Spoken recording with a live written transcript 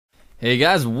Hey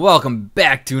guys, welcome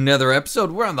back to another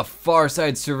episode. We're on the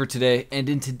FarSide server today, and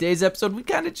in today's episode, we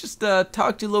kind of just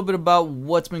talked to you a little bit about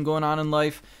what's been going on in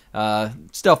life,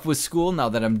 stuff with school now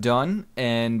that I'm done,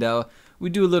 and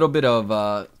we do a little bit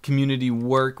of community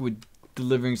work with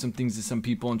delivering some things to some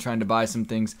people and trying to buy some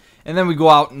things, and then we go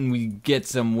out and we get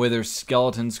some wither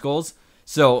skeleton skulls.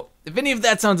 So, if any of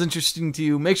that sounds interesting to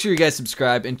you, make sure you guys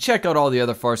subscribe and check out all the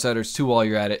other FarSiders too while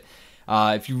you're at it.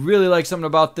 If you really like something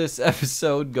about this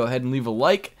episode, go ahead and leave a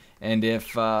like, and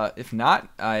if not,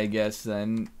 I guess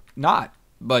then not.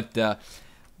 But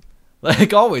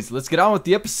like always, let's get on with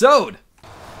the episode.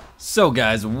 So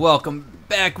guys, welcome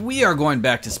back. We are going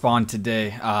back to spawn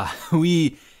today.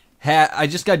 I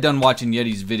just got done watching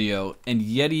Yeti's video, and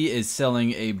Yeti is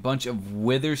selling a bunch of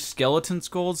wither skeleton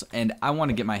skulls, and I want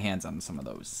to get my hands on some of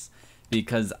those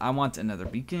because I want another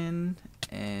beacon.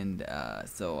 And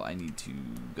so I need to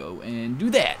go and do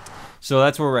that. So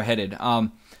that's where we're headed.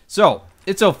 So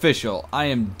it's official. I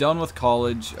am done with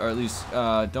college, or at least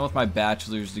done with my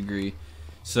bachelor's degree.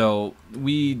 So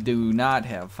we do not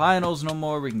have finals no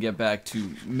more. We can get back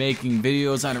to making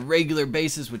videos on a regular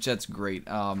basis, which that's great.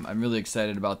 I'm really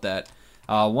excited about that.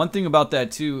 One thing about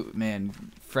that too, man,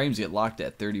 frames get locked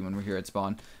at 30 when we're here at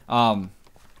spawn.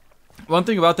 One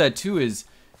thing about that too is,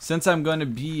 since I'm going to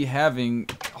be having,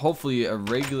 hopefully, a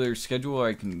regular schedule where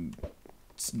I can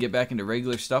get back into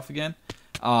regular stuff again,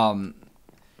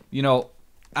 you know,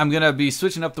 I'm going to be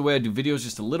switching up the way I do videos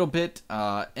just a little bit,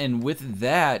 and with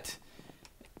that,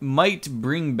 might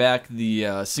bring back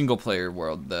the single-player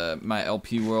world, my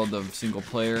LP world of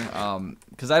single-player,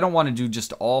 because I don't want to do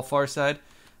just all FarSide,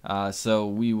 so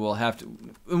we will have to,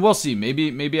 and we'll see,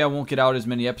 maybe I won't get out as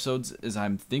many episodes as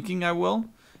I'm thinking I will,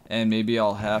 and maybe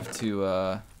I'll have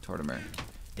to, Tortimer.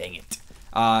 Dang it.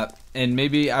 And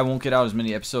maybe I won't get out as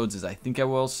many episodes as I think I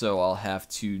will, so I'll have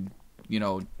to, you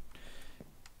know,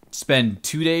 spend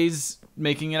 2 days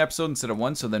making an episode instead of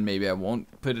one, so then maybe I won't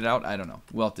put it out. I don't know.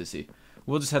 We'll have to see.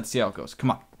 We'll just have to see how it goes.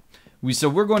 Come on. So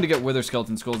we're going to get wither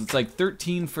skeleton skulls. It's like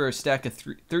 13 for a stack of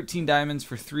 13 diamonds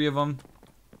for 3 of them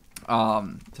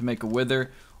to make a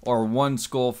wither, or 1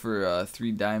 skull for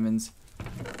 3 diamonds.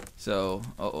 So,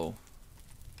 uh-oh.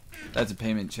 That's a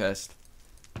payment chest.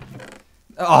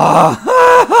 Oh.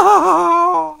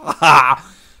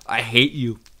 I hate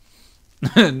you.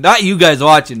 Not you guys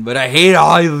watching, but I hate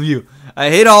all of you. I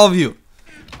hate all of you.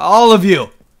 All of you.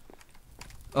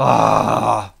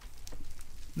 Ah.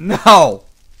 No.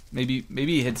 Maybe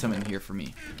you hid some in here for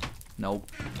me. Nope.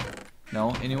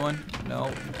 No? Anyone?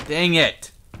 No? Dang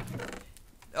it.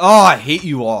 Oh, I hate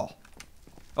you all.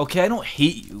 Okay, I don't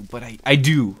hate you, but I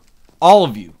do. All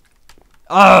of you.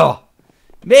 Oh.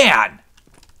 Man.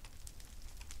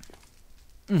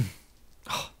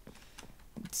 Oh.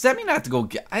 Does that mean I have to go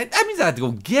get? That means I have to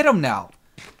go get him now,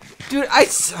 dude. I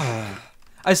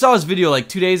saw his video like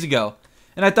 2 days ago,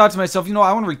 and I thought to myself, you know,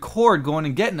 I want to record going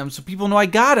and getting him so people know I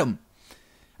got him.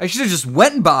 I should have just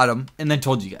went and bought him and then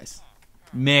told you guys.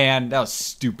 Man, that was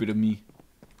stupid of me.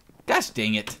 Gosh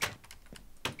dang it.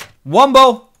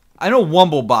 Wumbo, I know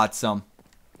Wumbo bought some.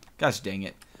 Gosh dang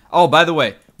it. Oh, by the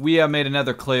way, we made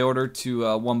another clay order to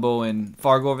Wumbo and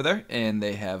Fargo over there, and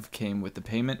they have came with the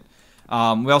payment.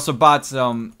 We also bought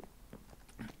some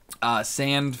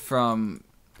sand from...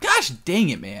 Gosh dang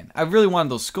it, man. I really wanted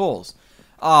those skulls.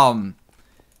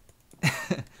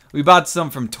 We bought some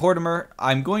from Tortimer.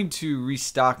 I'm going to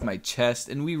restock my chest,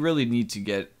 and we really need to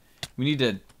get... We need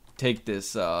to take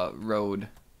this road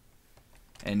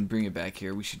and bring it back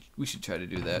here. We should try to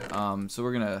do that. So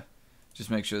we're going to just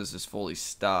make sure this is fully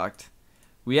stocked.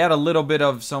 We had a little bit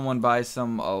of someone buy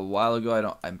some a while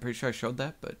ago. I'm pretty sure I showed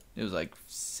that, but it was like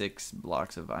 6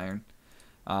 blocks of iron.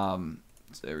 So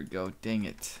there we go. Dang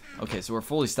it. Okay, so we're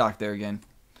fully stocked there again.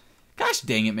 Gosh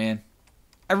dang it, man.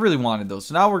 I really wanted those.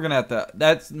 So now we're going to have to...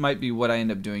 That might be what I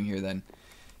end up doing here then.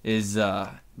 Is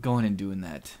going and doing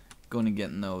that. Going and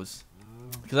getting those.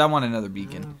 Because I want another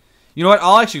beacon. You know what?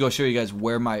 I'll actually go show you guys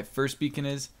where my first beacon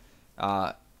is.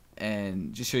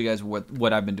 And just show you guys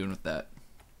what I've been doing with that.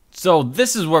 So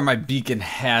this is where my beacon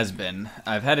has been.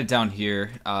 I've had it down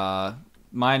here,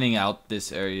 mining out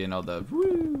this area. You know, the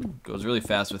goes really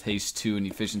fast with haste 2 and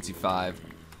efficiency 5.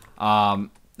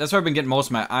 That's where I've been getting most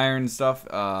of my iron stuff.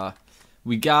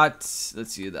 We got,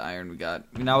 let's see the iron we got.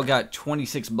 We now got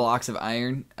 26 blocks of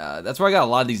iron. That's where I got a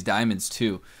lot of these diamonds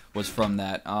too. Was from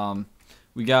that.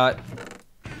 We got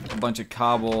a bunch of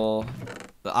cobble.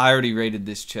 I already raided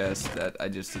this chest. That I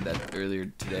just did that earlier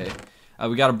today.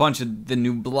 We got a bunch of the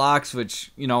new blocks,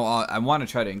 which, you know, I want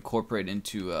to try to incorporate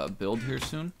into build here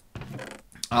soon.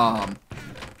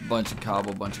 bunch of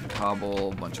cobble, bunch of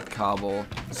cobble, bunch of cobble,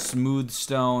 smooth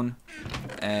stone,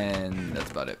 and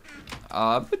that's about it.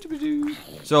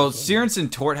 So Sirens and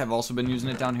Tort have also been using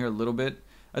it down here a little bit.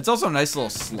 It's also a nice little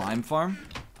slime farm,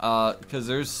 because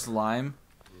there's slime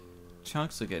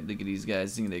chunks. Look at these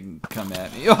guys. Think they can come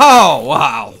at me? Oh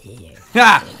wow!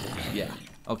 Ha! Yeah.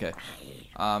 Okay.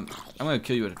 I'm gonna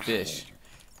kill you with a fish.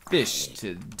 Fish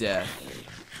to death.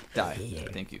 Die.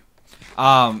 Thank you.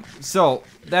 So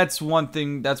that's one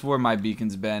thing. That's where my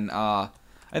beacon's been. I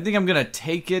think I'm gonna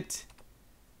take it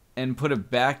and put it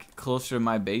back closer to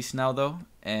my base now, though.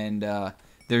 And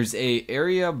there's a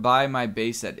area by my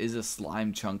base that is a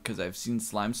slime chunk because I've seen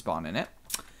slime spawn in it.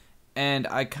 And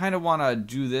I kind of want to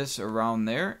do this around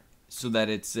there so that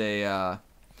it's a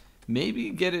maybe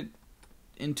get it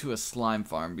into a slime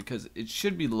farm because it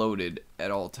should be loaded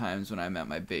at all times when I'm at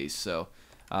my base. So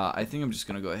I think I'm just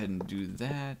gonna go ahead and do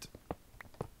that.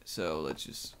 So let's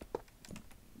just.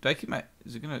 Do I keep my?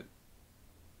 Is it gonna?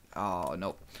 Oh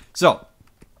no. So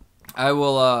I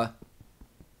will.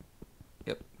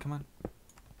 Yep. Come on.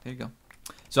 There you go.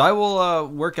 So I will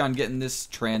work on getting this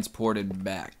transported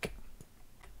back.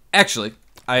 Actually,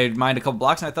 I mined a couple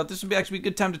blocks, and I thought this would be actually a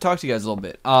good time to talk to you guys a little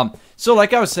bit. So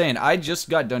like I was saying, I just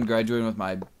got done graduating with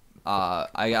my.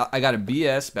 I got a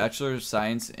BS, Bachelor of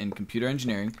Science in Computer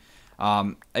Engineering.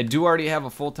 I do already have a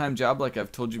full-time job, like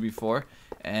I've told you before,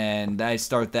 and I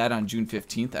start that on June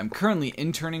 15th. I'm currently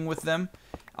interning with them,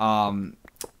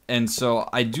 and so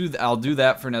I'll do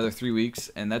that for another 3 weeks,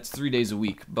 and that's 3 days a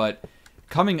week. But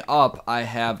coming up, I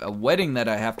have a wedding that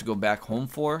I have to go back home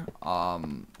for.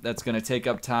 That's going to take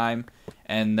up time,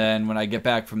 and then when I get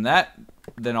back from that,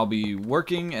 then I'll be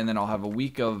working, and then I'll have a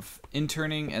week of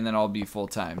interning, and then I'll be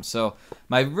full-time. So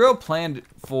my real plan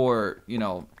for,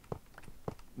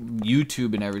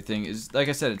 YouTube and everything is, like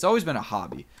I said, it's always been a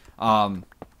hobby. And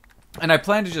I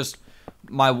plan to just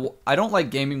I don't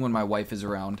like gaming when my wife is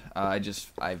around. I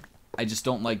just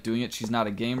don't like doing it. She's not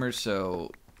a gamer, so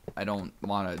I don't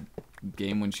want to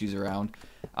game when she's around.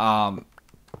 And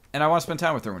I want to spend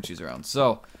time with her when she's around.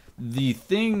 So the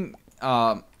thing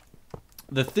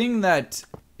that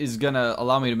is gonna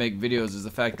allow me to make videos is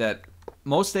the fact that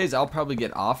most days I'll probably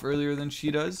get off earlier than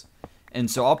she does. And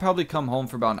so I'll probably come home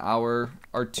for about an hour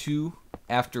or two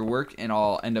after work, and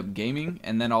I'll end up gaming,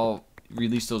 and then I'll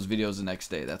release those videos the next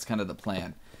day. That's kind of the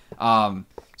plan.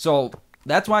 So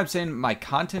that's why I'm saying my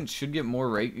content should get more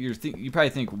regular. You probably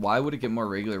think, why would it get more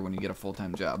regular when you get a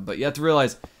full-time job? But you have to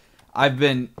realize I've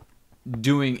been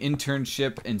doing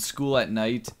internship and school at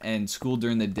night and school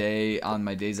during the day on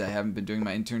my days I haven't been doing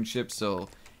my internship. So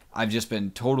I've just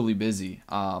been totally busy,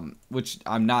 which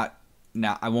I'm not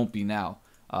now. I won't be now.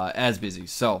 As busy,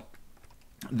 so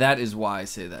that is why I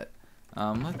say that.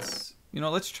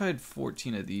 Let's try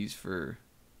 14 of these for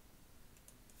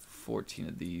 14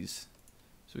 of these,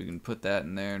 so we can put that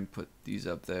in there and put these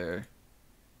up there.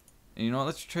 And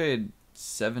let's trade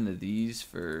 7 of these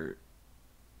for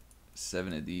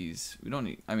 7 of these. We don't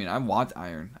need. I mean, I want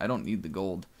iron. I don't need the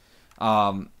gold.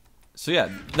 So yeah,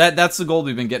 that's the gold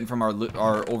we've been getting from our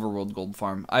overworld gold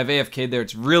farm. I've AFK'd there.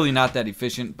 It's really not that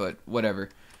efficient, but whatever.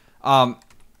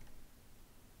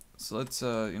 So let's,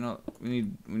 we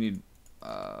need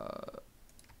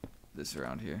this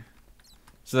around here.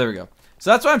 So there we go. So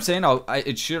that's why I'm saying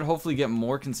it should hopefully get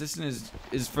more consistent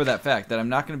is for that fact that I'm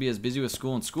not going to be as busy with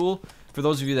school. And school, for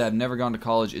those of you that have never gone to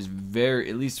college, is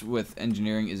at least with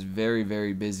engineering, is very,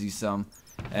 very busy some,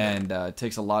 and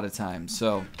takes a lot of time.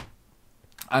 So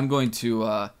I'm going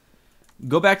to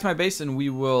go back to my base, and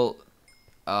we will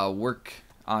work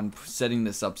on setting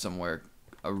this up somewhere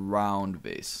around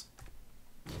base.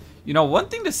 One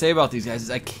thing to say about these guys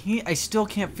is I still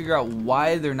can't figure out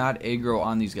why they're not aggro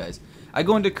on these guys. I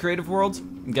go into creative worlds,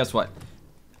 and guess what?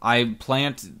 I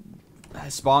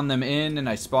spawn them in, and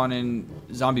I spawn in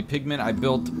zombie pigmen. I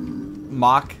built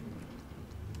mock.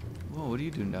 Whoa, what are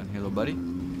you doing down here, little buddy?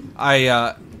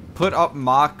 I put up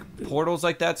mock portals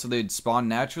like that so they'd spawn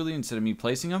naturally instead of me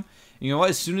placing them. And you know what?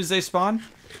 As soon as they spawn,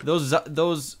 those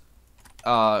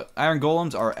iron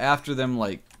golems are after them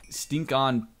like stink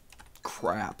on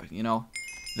crap,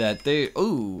 that they.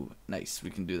 Ooh, nice, we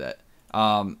can do that.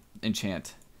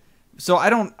 Enchant. So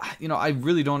I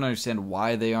really don't understand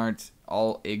why they aren't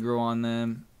all aggro on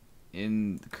them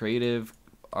in creative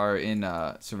or in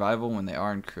survival when they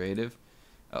are in creative.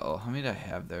 Uh-oh, how many did I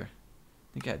have there?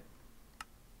 I think I had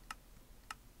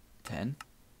 10,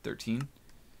 13,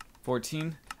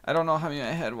 14. I don't know how many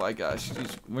I had. Why, gosh,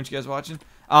 jeez, weren't you guys watching?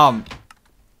 So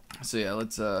yeah,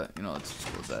 let's just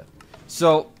close that.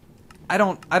 So I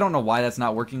don't know why that's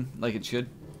not working like it should,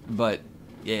 but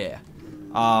yeah.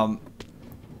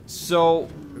 So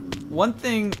one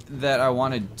thing that I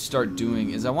want to start doing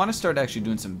is I want to start actually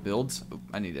doing some builds. Oh,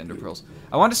 I need ender pearls.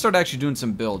 I want to start actually doing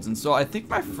some builds, and so I think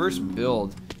my first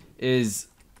build is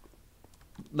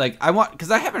like because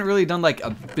I haven't really done like a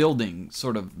building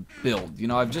sort of build. You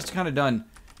know, I've just kind of done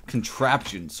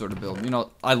contraption sort of build. You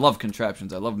know, I love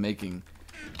contraptions. I love making,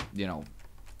 you know,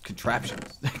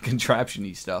 contraptions,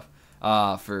 contraption-y stuff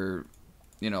for,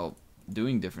 you know,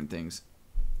 doing different things.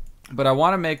 But I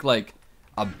want to make like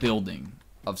a building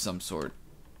of some sort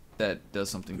that does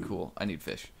something cool. I need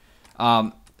fish.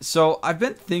 So I've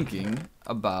been thinking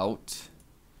about,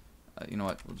 you know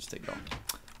what, we'll just take it all.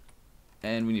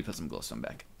 And we need to put some glowstone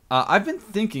back. I've been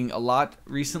thinking a lot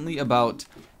recently about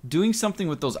doing something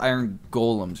with those iron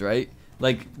golems, right?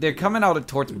 Like, they're coming out of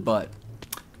Tort's butt.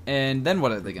 And then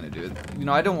what are they going to do? You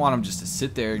know, I don't want them just to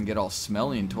sit there and get all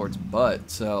smelly in Tort's butt,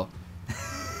 so...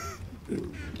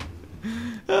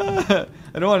 I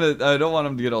don't want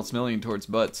them to get all smelly in Tort's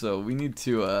butt, so we need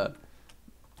to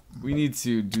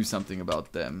do something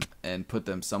about them and put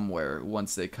them somewhere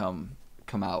once they come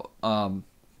out.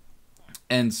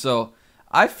 And so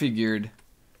I figured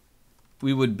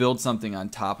we would build something on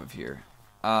top of here.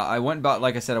 I went and bought,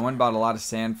 like I said, I went and bought a lot of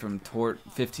sand from Tort,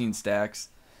 15 stacks,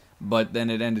 but then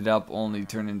it ended up only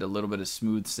turning into a little bit of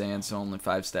smooth sand, so only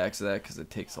 5 stacks of that because it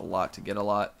takes a lot to get a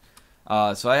lot.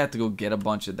 So I have to go get a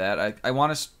bunch of that. I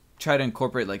want to try to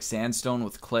incorporate like sandstone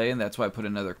with clay, and that's why I put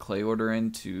another clay order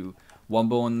in to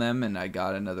Wumbo in them, and I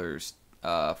got another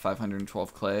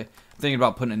 512 clay. I'm thinking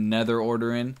about putting another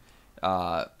order in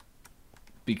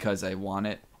because I want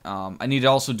it. I need to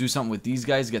also do something with these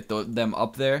guys, get them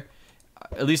up there.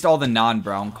 At least all the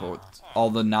non-brown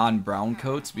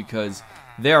coats, because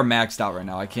they are maxed out right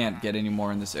now. I can't get any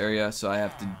more in this area, so I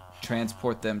have to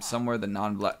transport them somewhere, the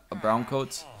non-brown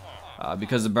coats,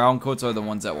 because the brown coats are the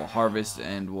ones that will harvest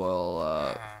and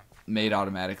will mate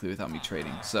automatically without me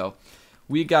trading. So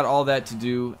we got all that to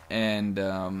do, and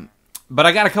but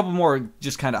I got a couple more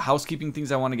just kind of housekeeping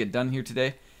things I want to get done here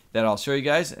today that I'll show you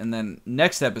guys, and then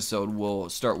next episode we'll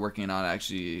start working on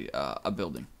actually a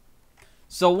building.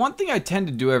 So one thing I tend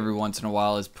to do every once in a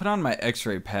while is put on my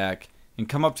x-ray pack and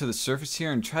come up to the surface here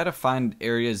and try to find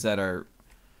areas that are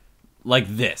like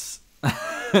this.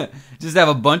 Just have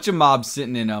a bunch of mobs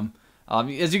sitting in them.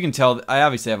 As you can tell, I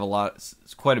obviously have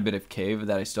quite a bit of cave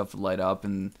that I still have to light up,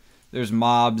 and there's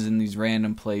mobs in these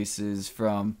random places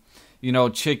from, you know,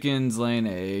 chickens laying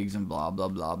eggs and blah blah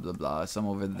blah blah blah. Some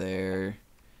over there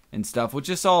and stuff, which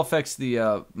just all affects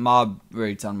the mob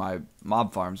rates on my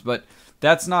mob farms. But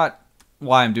that's not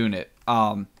why I'm doing it.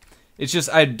 It's just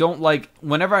I don't like,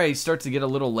 whenever I start to get a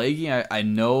little laggy, I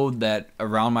know that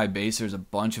around my base there's a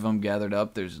bunch of them gathered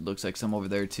up. Looks like some over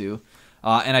there too.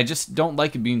 And I just don't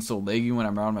like it being so laggy when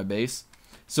I'm around my base.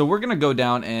 So we're gonna go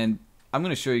down and I'm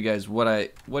gonna show you guys what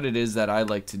it is that I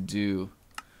like to do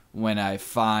when I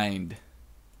find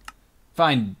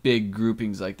big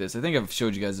groupings like this. I think I've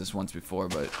showed you guys this once before,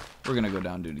 but we're gonna go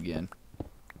down and do it again.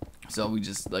 So we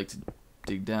just like to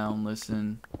dig down,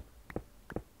 listen.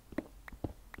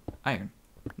 Iron.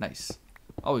 Nice.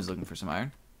 Always looking for some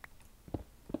iron.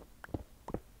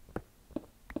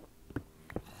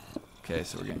 Okay,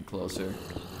 so we're getting closer.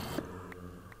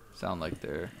 Sound like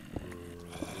they're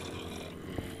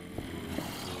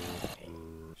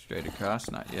straight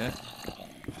across. Not yet.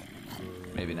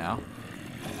 Maybe now.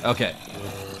 Okay.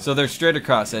 So they're straight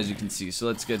across, as you can see. So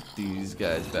let's get these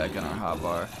guys back on our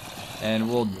hotbar. And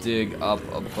we'll dig up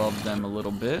above them a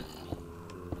little bit.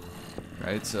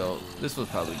 Right, so this was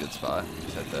probably a good spot.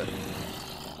 Just had to...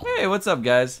 Hey, what's up,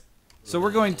 guys? So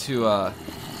we're going to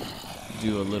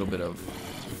do a little bit of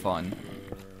fun.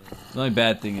 The only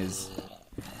bad thing is...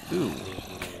 Ooh.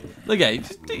 Look at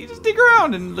it. You just dig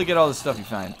around and look at all the stuff you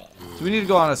find. So we need to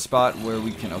go on a spot where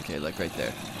we can... Okay, like right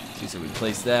there. See, so we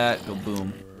place that. Go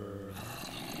boom.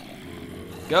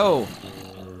 Go!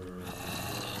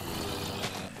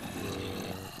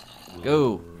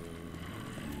 Go!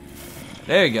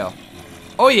 There you go.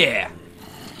 Oh yeah!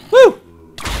 Woo!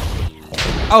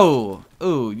 Oh!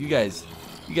 Ooh, you guys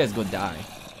go die.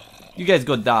 You guys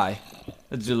go die.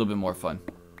 Let's do a little bit more fun.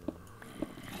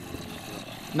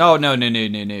 No.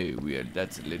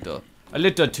 That's a little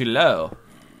too low.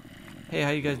 Hey,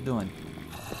 how you guys doing?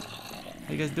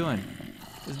 How you guys doing?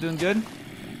 Just doing good?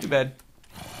 Too bad.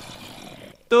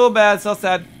 Too bad, so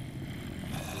sad.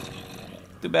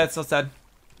 Too bad, so sad.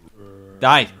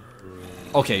 Die.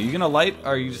 Okay, you gonna light,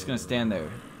 or are you just gonna stand there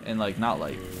and like not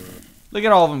light? Look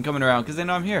at all of them coming around because they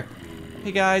know I'm here.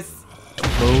 Hey guys.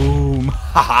 Boom.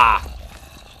 Haha.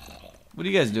 What are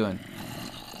you guys doing?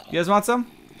 You guys want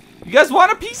some? You guys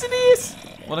want a piece of these?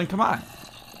 Well then come on.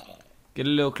 Get a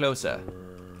little closer.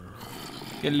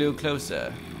 Get a little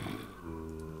closer.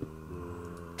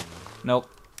 Nope.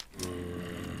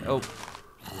 Oh.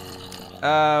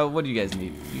 What do you guys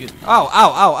need? You get, ow,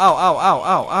 ow, ow, ow, ow, ow,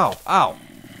 ow, ow, ow.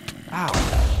 Ow.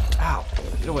 Ow.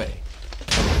 Get away.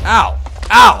 Ow.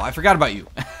 Ow. I forgot about you.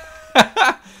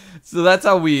 So that's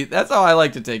how I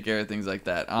like to take care of things like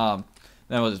that.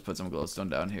 Then we'll just put some glowstone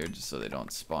down here just so they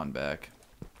don't spawn back.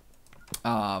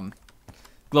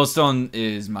 Glowstone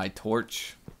is my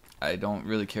torch. I don't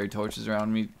really carry torches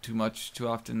around me too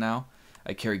often now.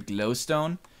 I carry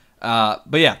glowstone.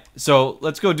 But yeah, so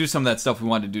let's go do some of that stuff we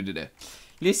wanted to do today.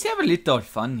 Let's have a little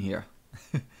fun here.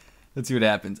 Let's see what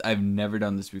happens. I've never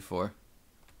done this before.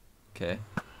 Okay.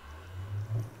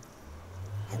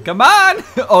 Come on!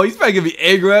 Oh, he's probably gonna be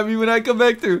angry at me when I come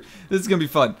back through. This is gonna be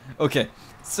fun. Okay,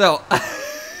 so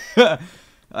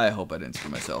I hope I didn't screw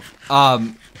myself.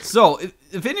 So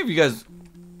if any of you guys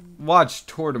watch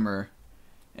Tortimer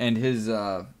and his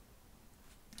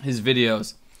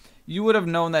videos, you would have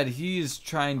known that he's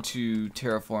trying to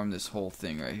terraform this whole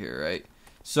thing right here, right?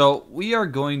 So we are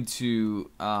going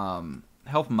to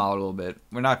help him out a little bit.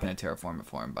 We're not going to terraform it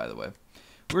for him, by the way.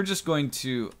 We're just going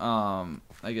to,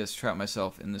 I guess, trap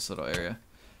myself in this little area.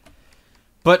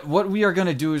 But what we are going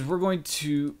to do is we're going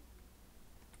to,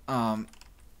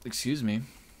 excuse me.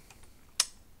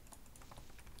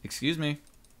 Excuse me.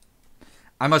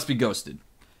 I must be ghosted.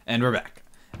 And we're back.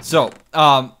 So,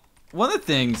 one of the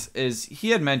things is he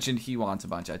had mentioned he wants a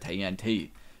bunch of TNT.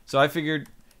 So I figured,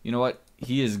 you know what?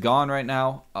 He is gone right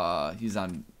now. He's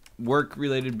on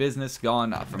work-related business,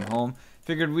 gone from home.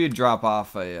 Figured we'd drop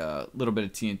off a little bit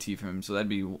of TNT from him. So that'd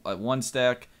be 1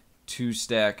 stack, 2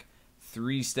 stack,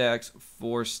 3 stacks,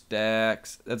 4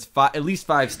 stacks. That's at least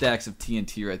 5 stacks of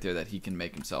TNT right there that he can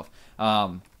make himself.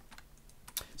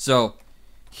 So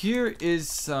here is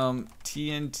some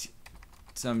TNT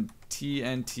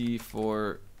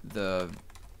for the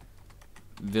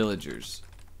villagers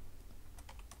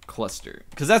cluster,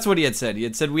 because that's what he had said. He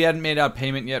had said we hadn't made out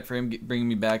payment yet for him bringing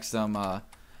me back some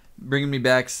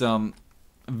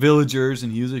villagers,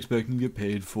 and he was expecting to get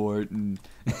paid for it. And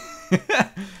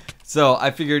so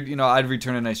I figured, you know, I'd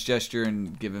return a nice gesture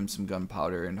and give him some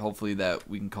gunpowder, and hopefully that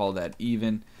we can call that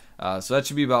even. So that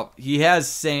should be about. He has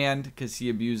sand because he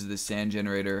abused the sand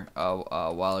generator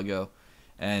a while ago,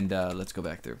 and let's go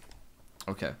back through.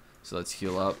 Okay, so let's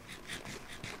heal up.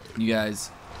 You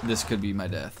guys, this could be my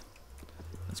death.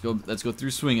 Let's go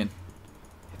through swinging.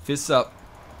 Fists up.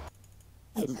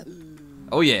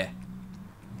 Oh yeah.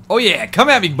 Oh yeah, come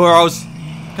at me, bros.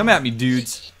 Come at me,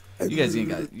 dudes. You guys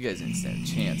didn't stand a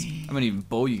chance. I'm gonna even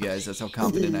bow you guys. That's how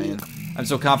confident I am. I'm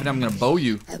so confident I'm gonna bow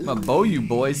you. I'm gonna bow you,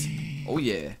 boys. Oh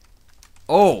yeah.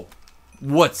 Oh,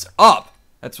 what's up?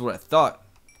 That's what I thought.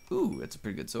 Ooh, that's a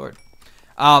pretty good sword.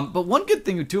 But one good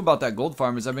thing too about that gold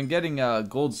farm is I've been getting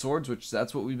gold swords, which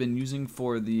that's what we've been using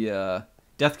for the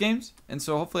death games, and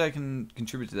so hopefully I can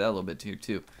contribute to that a little bit here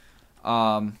too.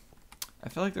 I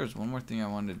feel like there's one more thing I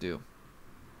wanted to do.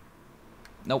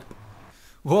 Nope.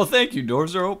 Well, thank you.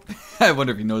 Doors are open. I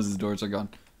wonder if he knows his doors are gone.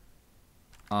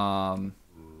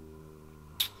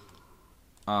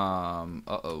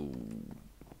 Uh-oh.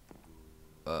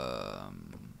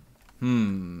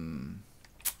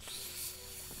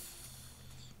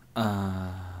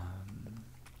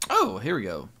 Oh, here we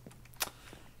go.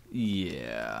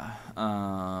 Yeah.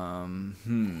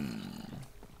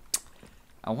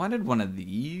 I wanted one of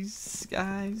these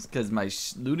guys because my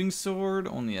looting sword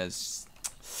only has,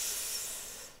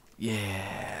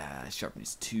 yeah,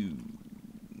 sharpness 2.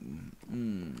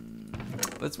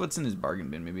 That's what's in his bargain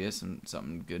bin. Maybe he has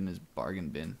something good in his bargain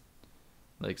bin,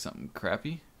 like something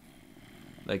crappy.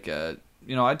 Like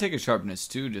you know, I'd take a sharpness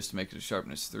 2 just to make it a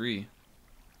sharpness 3.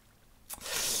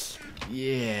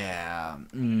 Yeah.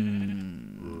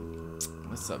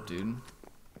 What's up, dude?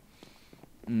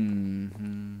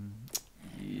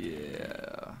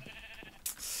 Yeah.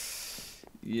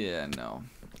 Yeah, no.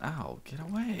 Ow, get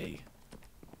away.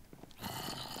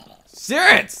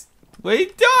 Serious! What are you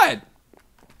doing?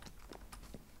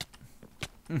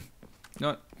 You know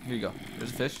what? Here you go.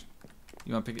 There's a fish.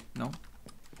 You want to pick it? No?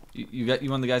 You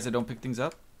one of the guys that don't pick things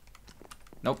up?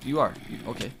 Nope, you are.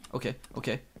 Okay.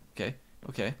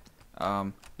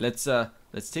 Let's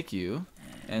take you.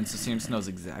 And so Seams knows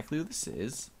exactly who this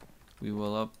is. We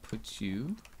will put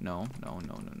you. No. I don't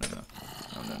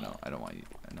want you.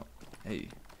 I know. Hey,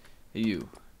 you.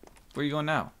 Where are you going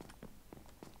now?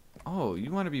 Oh,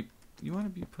 you want to be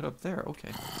put up there.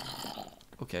 Okay.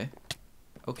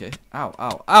 Ow.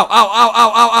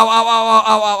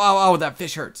 That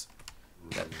fish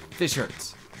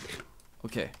hurts.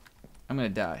 Okay. I'm gonna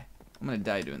die.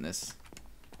 Doing this.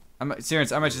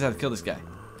 Serious, I might just have to kill this guy.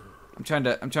 I'm trying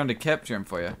to capture him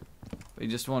for you. But he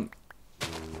just won't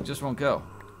go.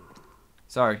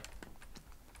 Sorry.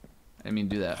 I didn't mean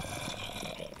to do that.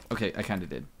 Okay, I kind of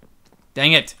did.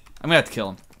 Dang it. I'm going to have to kill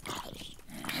him.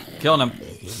 Killing him.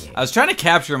 I was trying to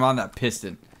capture him on that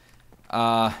piston.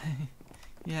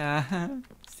 Yeah.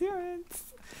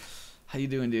 Serious. How you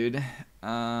doing, dude?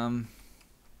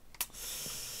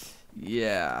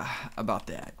 Yeah, about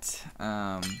that.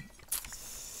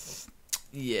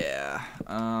 Yeah.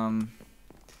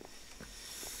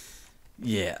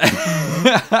 Yeah.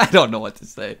 I don't know what to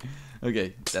say.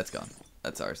 Okay, that's gone.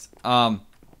 That's ours. I'll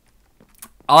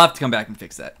have to come back and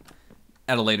fix that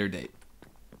at a later date.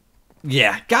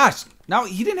 Yeah, gosh. Now,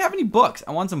 he didn't have any books.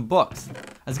 I want some books.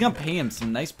 I was going to pay him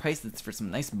some nice prices for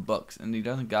some nice books, and he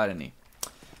doesn't got any.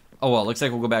 Oh, well, looks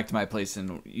like we'll go back to my place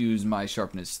and use my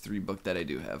Sharpness 3 book that I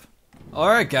do have.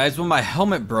 Alright, guys. Well, my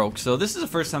helmet broke, so this is the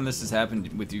first time this has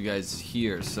happened with you guys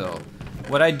here. So,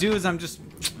 what I do is I'm just,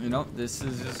 you know, this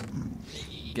is just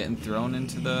getting thrown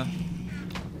into the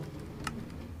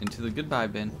goodbye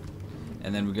bin.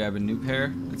 And then we grab a new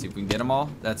pair. Let's see if we can get them all.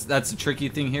 That's the tricky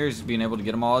thing here, is being able to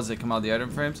get them all as they come out of the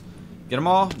item frames. Get them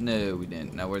all? No, we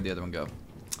didn't. Now where'd the other one go?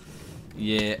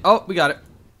 Yeah. Oh, we got it.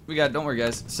 We got it. Don't worry,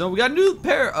 guys. So we got a new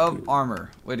pair of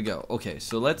armor. Way to go. Okay,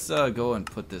 so let's go and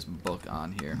put this book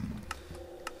on here.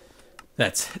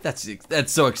 That's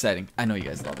so exciting. I know you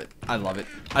guys love it. I love it.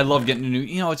 I love getting a new.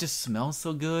 You know, it just smells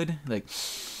so good. Like,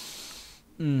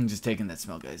 just taking that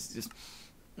smell, guys. Just,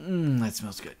 that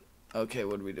smells good. Okay,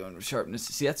 what are we doing with sharpness?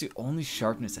 See, that's the only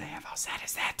sharpness I have. How sad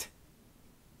is that?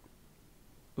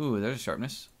 Ooh, there's a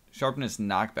sharpness. Sharpness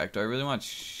knockback. Do I really want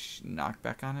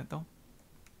knockback on it, though?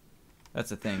 That's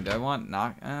the thing. Do I want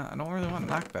I don't really want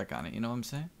knockback on it, you know what I'm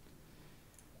saying?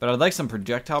 But I'd like some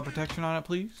projectile protection on it,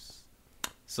 please.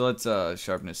 So let's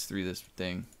sharpness 3 this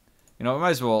thing. You know, we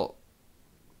might as well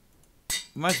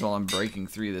unbreaking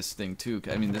 3 this thing, too.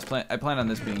 I mean, I plan on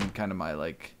this being kind of my,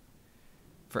 like,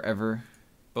 forever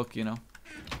book, you know.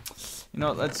 You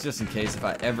know, let's just in case if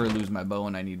I ever lose my bow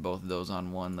and I need both of those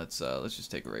on one, let's just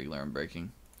take a regular unbreaking.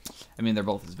 I mean, they're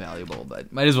both as valuable,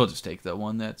 but might as well just take the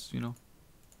one that's, you know,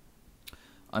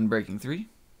 unbreaking 3.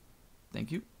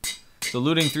 Thank you. So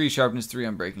looting 3, sharpness 3,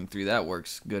 unbreaking 3. That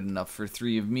works good enough for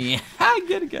 3 of me.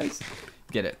 Get it, guys.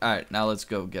 Get it. All right, now let's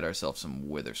go get ourselves some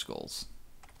wither skulls.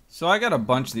 So I got a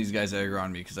bunch of these guys aggro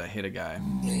on me because I hit a guy.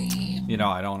 You know,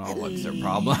 I don't know what's their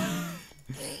problem.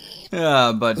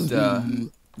 But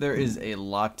there is a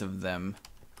lot of them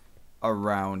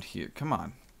around here. Come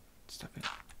on. Stop it.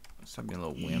 Stop being a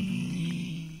little wimp.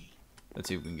 Let's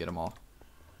see if we can get them all.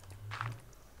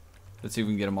 Let's see if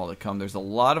we can get them all to come. There's a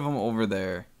lot of them over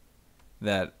there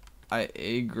that I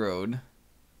aggroed.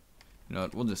 You know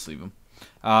what? We'll just leave them.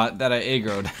 That I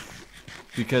aggroed.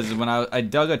 Because when I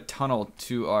dug a tunnel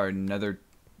to our nether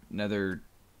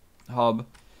hub.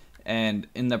 And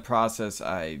in the process,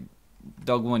 I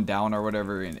dug one down or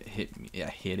whatever, and it hit me. Yeah,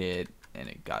 hit it, and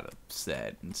it got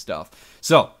upset and stuff.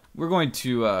 So we're going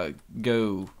to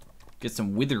go get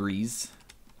some witheries,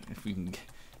 if we can.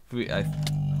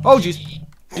 Oh jeez,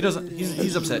 he doesn't.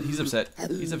 He's upset. He's upset.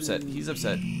 He's upset. He's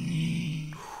upset.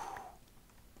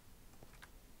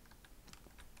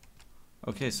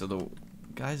 Okay, so the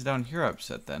guys down here are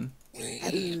upset. Then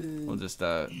we'll just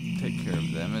take care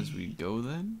of them as we go.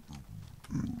 Then.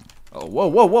 Oh, whoa,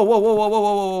 whoa, whoa, whoa, whoa, whoa, whoa,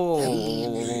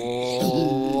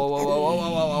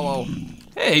 whoa, whoa.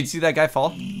 Hey, see that guy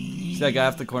fall? See that guy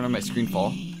off the corner of my screen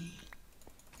fall?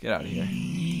 Get out of here.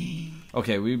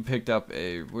 Okay, we picked up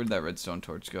a... Where'd that redstone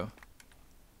torch go?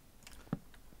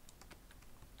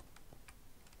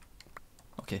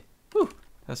 Okay. Whew,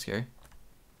 that's scary.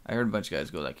 I heard a bunch of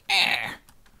guys go like, ah!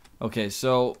 Okay,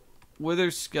 so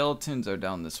wither skeletons are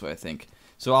down this way, I think.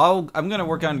 So I'm gonna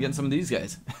work on getting some of these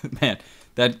guys. Man,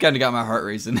 that kind of got my heart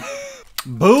racing.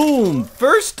 Boom!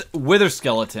 First wither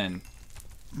skeleton.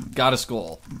 Got a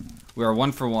skull. We are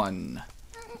 1 for 1.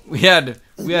 We had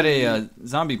a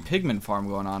zombie pigman farm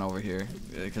going on over here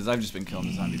because I've just been killing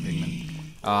the zombie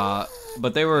pigmen.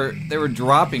 But they were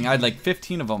dropping. I had like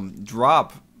 15 of them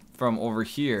drop from over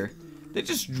here. They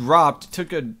just dropped.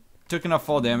 Took enough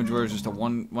fall damage where it was just a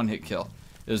one hit kill.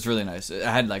 It was really nice.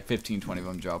 I had like 15, 20 of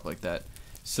them drop like that.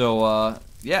 So,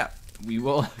 yeah, we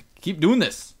will keep doing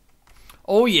this.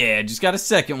 Oh, yeah, just got a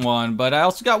second one, but I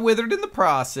also got withered in the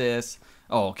process.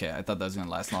 Oh, okay, I thought that was going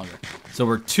to last longer. So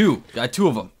we're 2. Got 2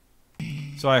 of them.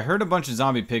 So I heard a bunch of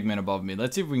zombie pigmen above me.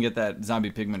 Let's see if we can get that zombie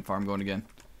pigman farm going again.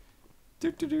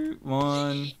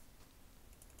 1.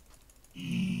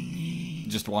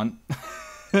 Just 1.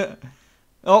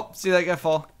 Oh, see that guy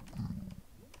fall?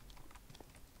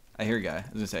 I hear a guy. I was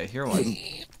going to say, I hear one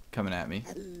coming at me.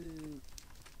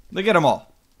 Look at them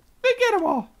all. Look at them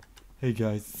all. Hey,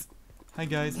 guys. Hi,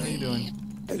 guys. How you doing?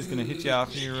 Just going to hit you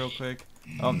off here real quick.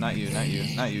 Oh, not you, not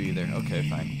you, not you either. Okay,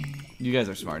 fine. You guys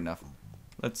are smart enough.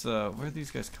 Let's, where are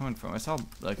these guys coming from? I saw,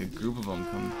 like, a group of them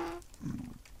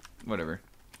come. Whatever.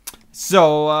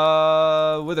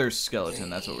 So, wither skeleton,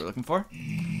 that's what we're looking for.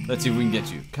 Let's see if we can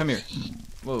get you. Come here.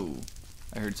 Whoa.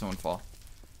 I heard someone fall.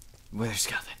 Wither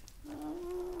skeleton.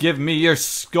 Give me your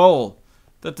skull.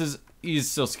 That is,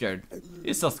 he's so scared.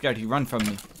 He's so scared he run from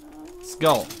me.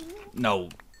 Skull. No.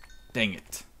 Dang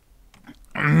it.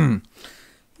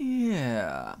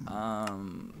 Yeah.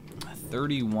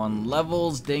 31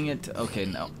 levels. Dang it. Okay,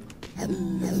 no. Are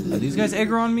these guys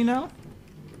aggro on me now?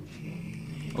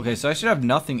 Okay, so I should have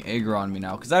nothing aggro on me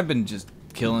now, because I've been just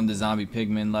killing the zombie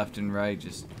pigmen left and right,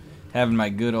 just having my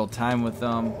good old time with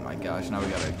them. Oh my gosh, now we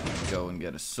gotta go and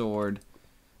get a sword.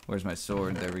 Where's my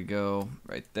sword? There we go.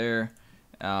 Right there.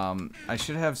 I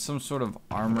should have some sort of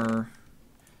armor.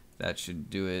 That should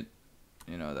do it.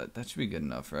 You know, that should be good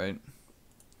enough, right?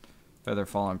 Feather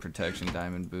fallen protection,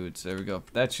 diamond boots. There we go.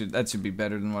 That should be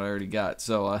better than what I already got.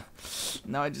 So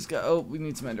now I just got. Oh, we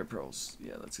need some ender pearls.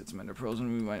 Yeah, let's get some ender pearls,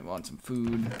 and we might want some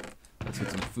food. Let's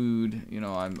get some food. You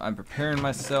know, I'm preparing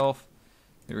myself.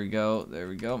 Here we go. There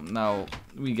we go. Now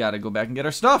we gotta go back and get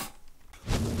our stuff.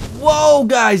 Whoa,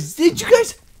 guys! Did you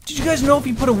guys know if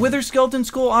you put a wither skeleton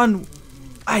skull on?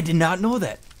 I did not know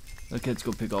that. Okay, let's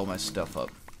go pick all my stuff up.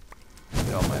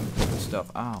 Get all my important stuff.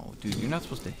 Ow, dude, you're not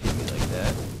supposed to hit me like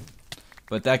that.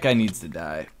 But that guy needs to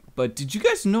die. But did you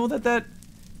guys know that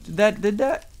did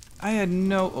that? I had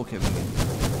no. Okay,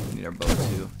 we need our bow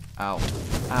too. Ow,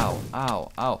 ow,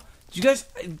 ow, ow. Did you guys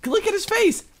look at his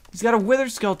face? He's got a wither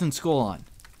skeleton skull on.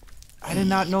 I did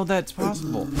not know that's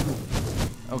possible.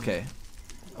 Okay.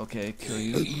 Okay, kill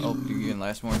you. Oh, you're getting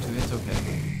last more than 2 hits?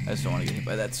 Okay. I just don't want to get hit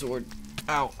by that sword.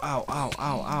 Ow, ow, ow,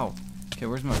 ow, ow. Okay,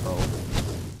 where's my bow?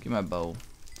 Give me my bow.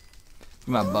 Give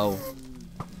me my bow.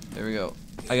 There we go.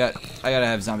 I gotta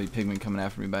have zombie pigmen coming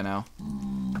after me by now.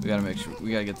 We gotta make sure,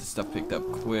 we gotta get this stuff picked up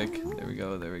quick. There we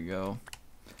go, there we go.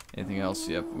 Anything else?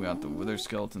 Yep, we got the wither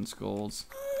skeleton skulls.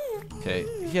 Okay,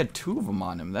 he had 2 of them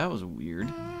on him. That was weird.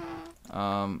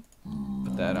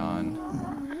 Put that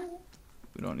on.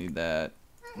 We don't need that.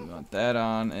 We want that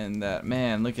on and that.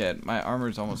 Man, look at my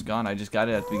armor's almost gone. I just got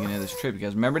it at the beginning of this trip. You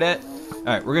guys remember that? All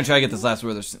right, we're gonna try to get this last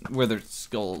wither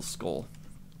skull.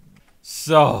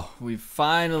 So we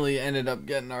finally ended up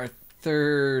getting our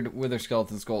 3rd wither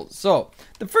skeleton skull. So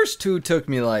the first 2 took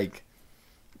me like,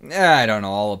 I don't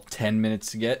know, all of 10 minutes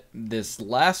to get. This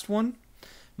last one,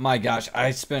 my gosh,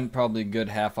 I spent probably a good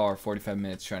half hour, 45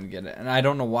 minutes trying to get it. And I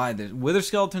don't know why. The wither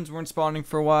skeletons weren't spawning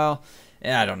for a while.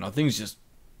 And I don't know, things just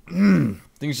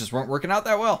weren't working out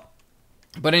that well.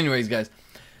 But anyways, guys,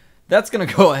 that's going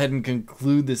to go ahead and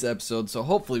conclude this episode. So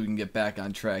hopefully we can get back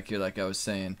on track here like I was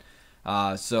saying.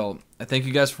 So I thank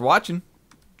you guys for watching.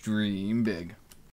 Dream big.